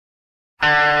Hey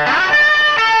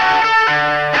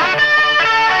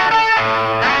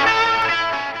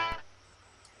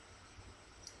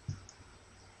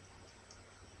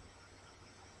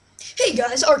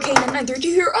guys, Arcane932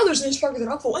 here, others in Sparker than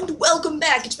Uncle, and welcome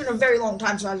back. It's been a very long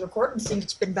time since I was recording. I think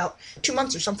it's been about 2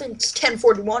 months or something. It's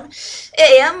 10:41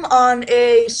 a.m. on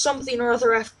a something or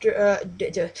other after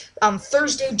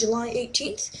Thursday, July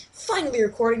 18th. Finally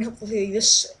recording. Hopefully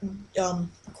this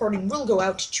recording will go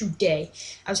out today.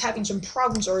 I was having some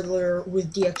problems earlier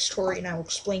with DxTory, and I will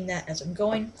explain that as I'm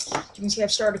going. You can see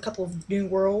I've started a couple of new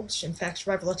worlds. In fact,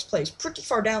 Survival Let's Play is pretty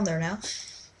far down there now.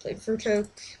 Played Fruto,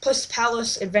 plus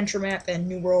Palace, Adventure Map, and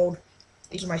New World.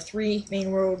 These are my 3 main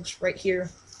worlds right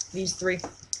here. These 3.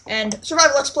 And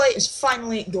Survival Let's Play is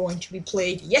finally going to be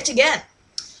played yet again.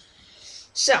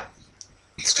 So,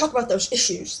 let's talk about those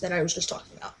issues that I was just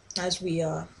talking about. As we,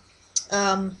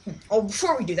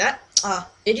 before we do that,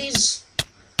 it is...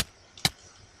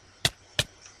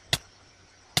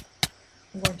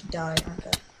 I'm going to die, aren't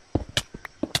I?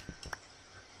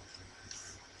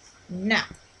 Now.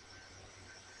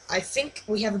 I think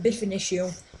we have a bit of an issue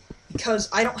because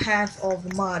I don't have all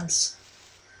the mods.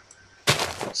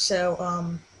 So,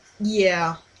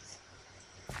 yeah.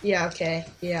 Yeah, okay,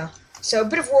 yeah. So, a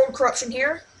bit of world corruption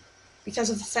here because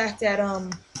of the fact that,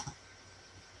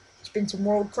 there's been some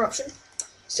world corruption.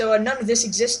 So, none of this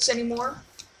exists anymore.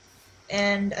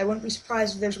 And I wouldn't be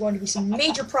surprised if there's going to be some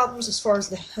major problems as far as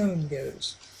the home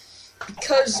goes.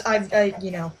 Because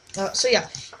so yeah.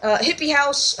 Hippie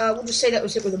House, we'll just say that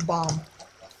was hit with a bomb.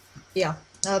 Yeah,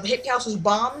 the hippie house was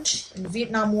bombed in the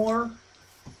Vietnam War,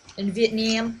 in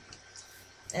Vietnam,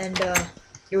 and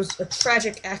it was a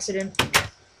tragic accident.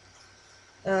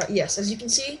 Yes, as you can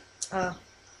see,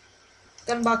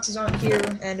 gun boxes aren't here,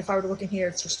 and if I were to look in here,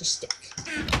 it's just a stick.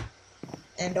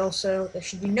 And also, there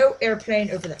should be no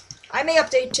airplane over there. I may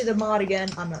update to the mod again,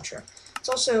 I'm not sure. It's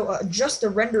also just the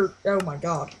render. Oh my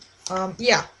god.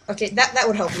 Yeah, okay, that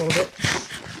would help a little bit.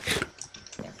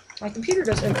 My computer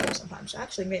does okay sometimes. I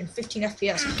actually made 15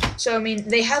 FPS. So, I mean,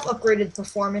 they have upgraded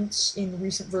performance in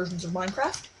recent versions of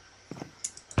Minecraft.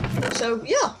 So,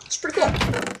 yeah, it's pretty cool.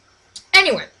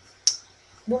 Anyway,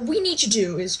 what we need to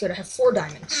do is go to have 4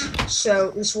 diamonds. So,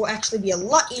 this will actually be a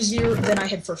lot easier than I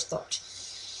had first thought.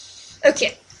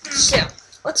 Okay, so,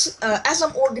 let's, as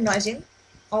I'm organizing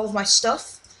all of my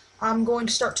stuff, I'm going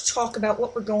to start to talk about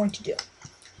what we're going to do.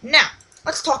 Now,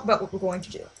 let's talk about what we're going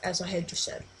to do, as I had just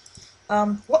said.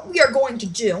 What we are going to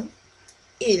do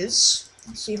is,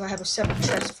 let's see if I have a separate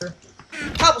chest for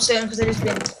cobblestone, because it has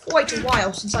been quite a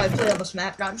while since I've played on this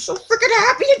map, and I'm so freaking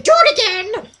happy to do it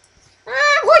again!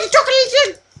 I'm going to talk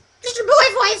to Mr.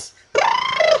 Boy Voice!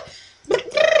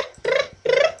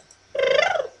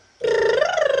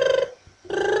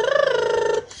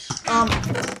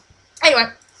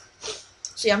 Anyway,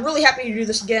 see, I'm really happy to do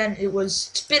this again.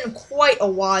 It's been quite a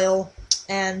while,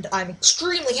 and I'm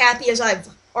extremely happy, as I've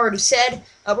already said.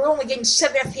 We're only getting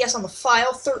 7 FPS on the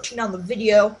file, 13 on the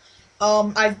video.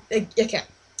 Okay.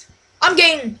 I'm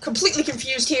getting completely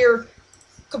confused here,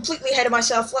 completely ahead of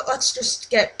myself. Let's just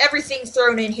get everything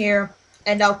thrown in here,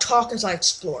 and I'll talk as I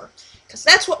explore. Because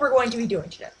that's what we're going to be doing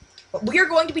today. What we are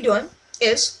going to be doing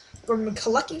is, we're going to be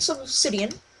collecting some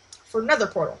obsidian for Nether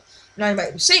portal. Now you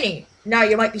might be saying,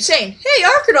 hey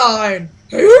Arcanine!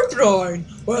 Hey Arcanine!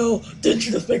 Well, didn't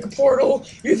you just make a portal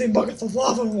using buckets of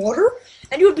lava and water?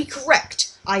 And you would be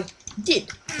correct. I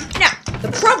did. Now,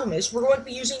 the problem is we're going to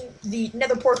be using the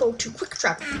Nether portal to quick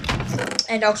travel.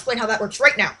 And I'll explain how that works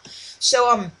right now.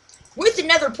 So, with the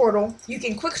Nether portal, you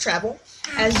can quick travel,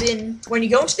 as in, when you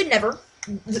go into the Nether,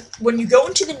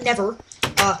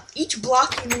 each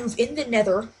block you move in the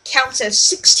Nether counts as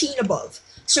 16 above.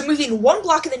 So moving 1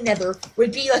 block in the Nether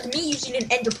would be like me using an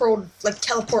Ender Pearl, like,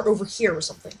 teleport over here or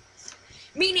something.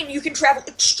 Meaning you can travel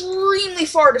extremely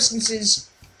far distances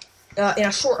in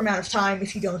a short amount of time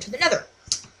if you go into the Nether.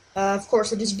 Of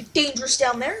course, it is a bit dangerous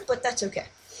down there, but that's okay.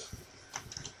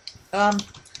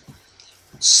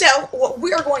 So, what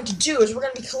we are going to do is we're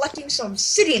going to be collecting some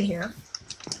obsidian here,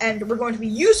 and we're going to be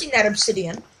using that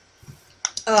obsidian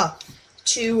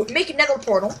to make a Nether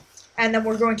portal, and then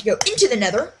we're going to go into the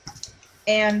Nether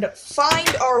and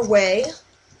find our way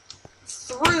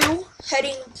through,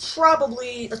 heading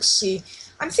probably, let's see,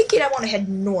 I'm thinking I want to head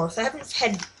north. I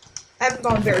haven't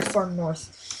gone very far north.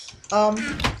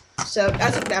 So I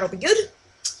think that'll be good.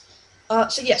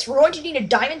 So yes, we're going to need a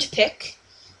diamond pick,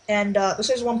 and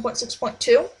this is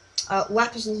 1.6.2.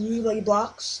 Lapis lazuli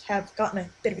blocks have gotten a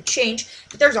bit of a change,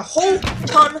 but there's a whole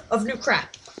ton of new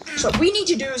crap. So what we need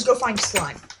to do is go find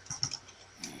slime.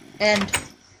 And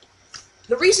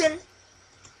the reason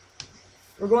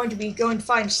we're going to be going to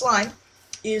find slime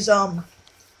is,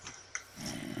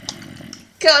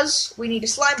 Because we need a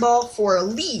slime ball for a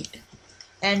lead.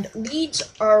 And leads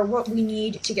are what we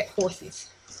need to get horses.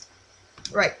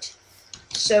 Right.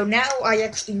 So now I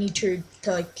actually need to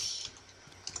like...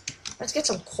 Let's get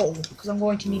some coal, because I'm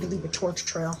going to need to leave a torch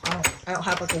trail. I don't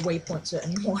have like a waypoint set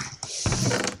anymore.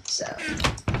 So,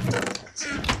 let's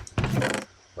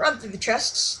run through the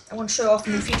chests. I want to show off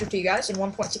a new feature to you guys in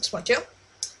 1.6.2.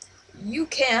 You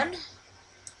can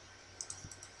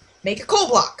make a coal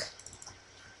block.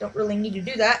 Don't really need to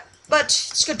do that, but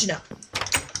it's good to know.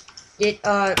 It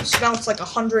smells like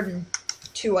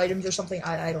 102 items or something.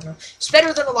 I don't know. It's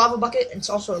better than a lava bucket, and it's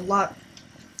also a lot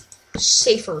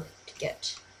safer to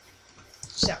get.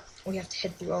 So, we have to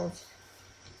head through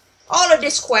all of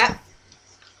this crap,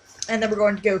 and then we're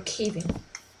going to go caving.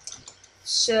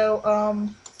 So,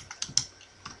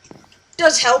 it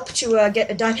does help to get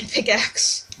a diamond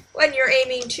pickaxe when you're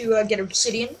aiming to get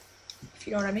obsidian, if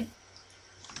you know what I mean.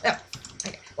 Oh,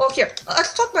 okay. Well, here,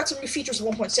 let's talk about some new features of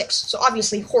 1.6. So,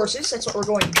 obviously, horses, that's what we're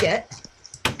going to get.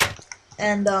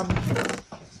 And,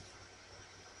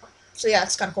 so yeah,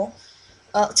 it's kind of cool.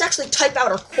 Let's actually type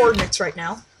out our coordinates right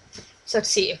now. So let's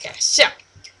see, okay, so,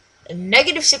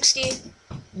 -60,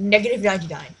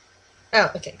 -99. Oh,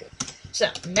 okay, good. So,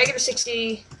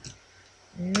 -60,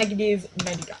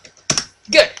 -99.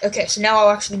 Good, okay, so now I'll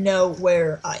actually know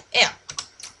where I am.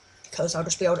 Because I'll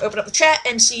just be able to open up the chat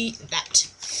and see that.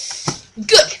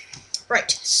 Good.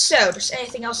 Right, so, just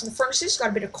anything else in the furnaces?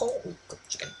 Got a bit of coal. Ooh,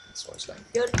 chicken. That's always going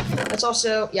good. That's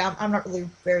also, yeah, I'm not really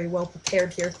very well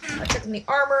prepared here. Checking the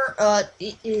armor.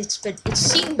 It's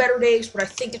seen better days, but I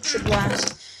think it should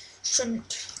last.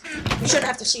 We shouldn't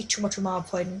have to see too much of mob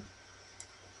fighting.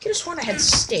 I could have sworn I had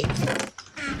steak.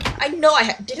 I know I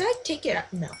had. Did I take it?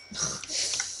 No.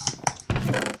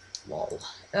 Lol.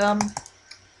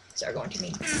 So we're going to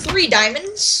need 3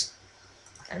 diamonds.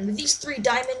 And with these 3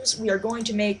 diamonds, we are going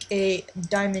to make a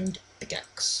diamond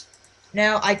pickaxe.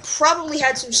 Now, I probably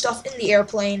had some stuff in the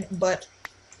airplane, but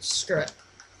screw it.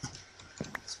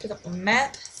 Let's pick up the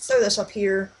map, throw this up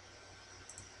here,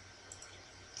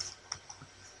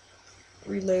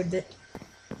 reload it,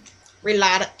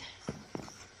 reload it.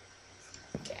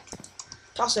 Okay,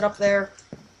 toss it up there.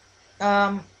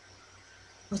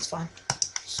 That's fine.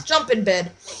 Just jump in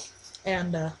bed,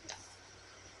 and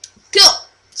cool.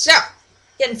 So,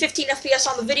 getting 15 FPS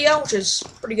on the video, which is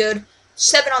pretty good.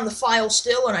 7 on the file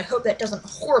still, and I hope that doesn't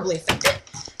horribly affect it.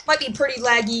 Might be pretty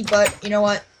laggy, but you know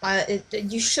what?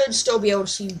 You should still be able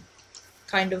to see,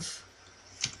 kind of.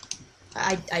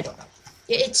 I don't know.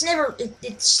 It's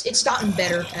gotten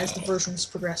better as the versions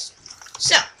progress.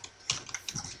 So,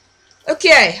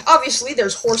 okay. Obviously,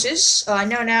 there's horses. I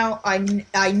know now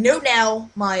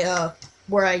my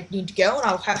where I need to go, and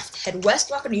I'll have to head west.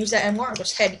 I'm not going to use that anymore. I'll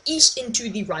just head east into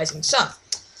the rising sun.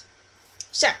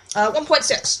 So,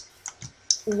 1.6.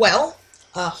 Well,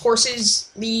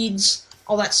 horses, leads,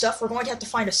 all that stuff. We're going to have to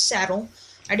find a saddle.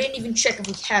 I didn't even check if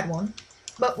we had one,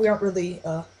 but we aren't really,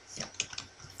 yeah,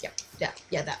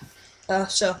 that.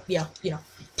 So, yeah, you know.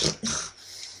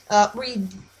 We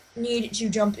need to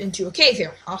jump into a cave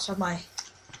here. I also have my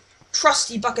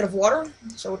trusty bucket of water,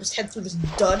 so we'll just head through this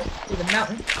dud, through the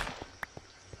mountain.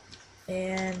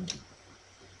 And,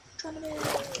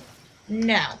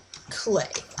 now,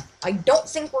 clay. I don't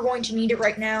think we're going to need it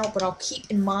right now, but I'll keep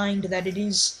in mind that it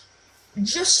is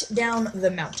just down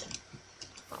the mountain.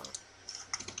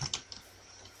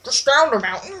 Just down the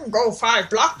mountain, go 5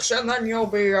 blocks, and then you'll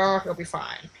be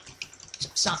fine.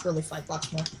 It's not really 5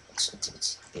 blocks more. It's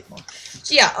a bit more.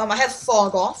 So yeah, I have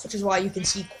fog off, which is why you can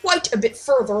see quite a bit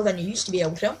further than you used to be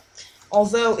able to.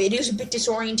 Although it is a bit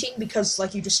disorienting because,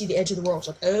 like, you just see the edge of the world. It's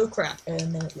like, oh crap,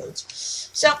 and then it loads.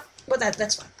 So, but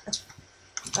that's fine. That's fine.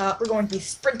 We're going to be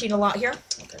sprinting a lot here.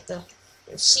 Look at the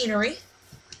scenery.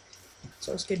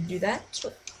 So it's good to do that. It's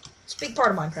a big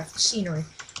part of Minecraft, the scenery.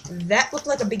 That looked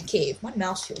like a big cave. My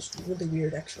mouse feels really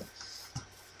weird, actually.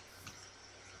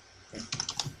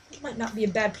 It might not be a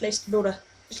bad place to build a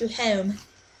little home.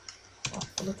 Oh,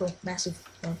 a little massive...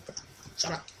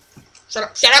 shut up. Shut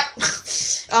up. Shut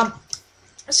up!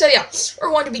 So yeah, we're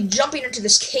going to be jumping into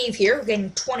this cave here. We're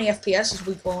getting 20 FPS as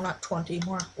we... Well, not 20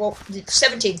 more. Well,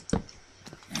 17.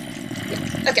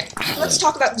 Yeah. Okay, let's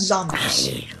talk about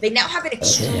zombies. They now have an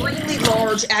extremely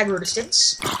large aggro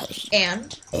distance,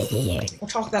 and we'll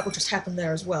talk about what just happened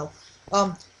there as well.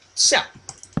 So,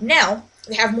 now,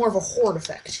 they have more of a horde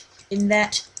effect, in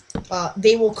that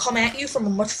they will come at you from a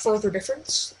much further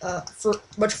distance, from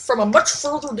a much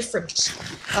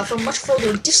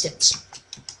further distance.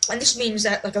 And this means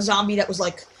that, like, a zombie that was,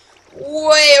 like,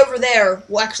 way over there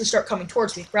will actually start coming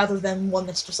towards me, rather than one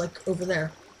that's just, like, over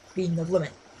there, being the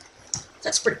limit.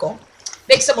 That's pretty cool.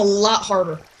 Makes them a lot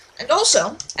harder. And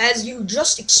also, as you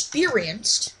just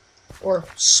experienced, or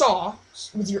saw,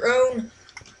 with your own,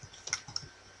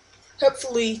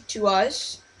 hopefully, 2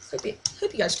 eyes. Hope you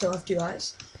guys still have 2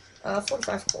 eyes.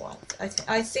 45 coal.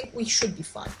 I think we should be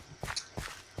fine.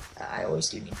 I always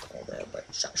do need coal though, but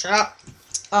shut up.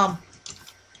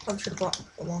 Probably should have brought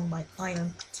along my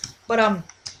iron. But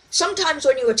sometimes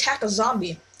when you attack a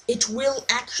zombie, it will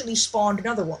actually spawn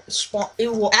another one.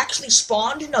 It will actually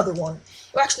spawn another one.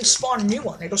 It will actually spawn a new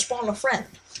one. It'll spawn a friend.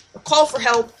 They'll call for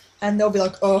help, and they'll be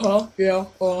like, yeah,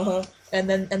 and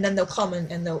then they'll come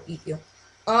and they'll eat you.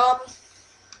 Yeah,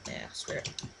 swear.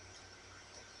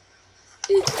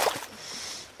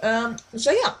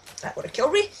 So yeah, that would have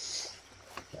killed me.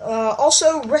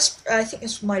 Also, I think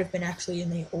this might have been actually in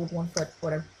the old one, but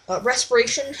whatever.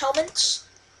 Respiration helmets.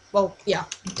 Well, yeah,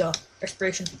 duh,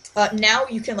 respiration. Now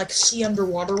you can, like, see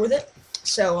underwater with it.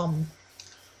 So,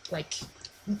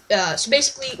 so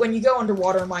basically, when you go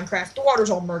underwater in Minecraft, the water's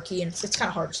all murky, and it's kind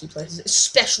of hard to see places,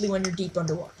 especially when you're deep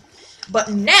underwater. But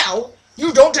now,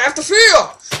 you don't have to fear,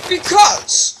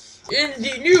 because in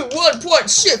the new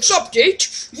 1.6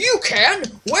 update, you can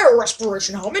wear a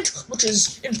respiration helmet, which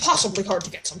is impossibly hard to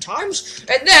get sometimes,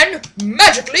 and then,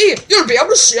 magically, you'll be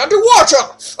able to see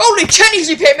underwater! Only 10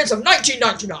 easy payments of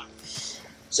 $19.99.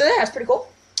 So yeah, that's pretty cool.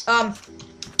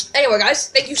 Anyway, guys,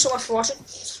 thank you so much for watching.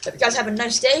 Hope you guys have a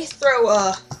nice day.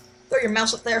 Throw your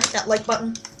mouse up there, hit that like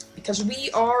button, because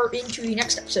we are into the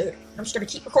next episode. I'm just gonna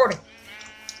keep recording.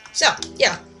 So,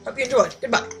 yeah, hope you enjoyed.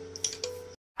 Goodbye.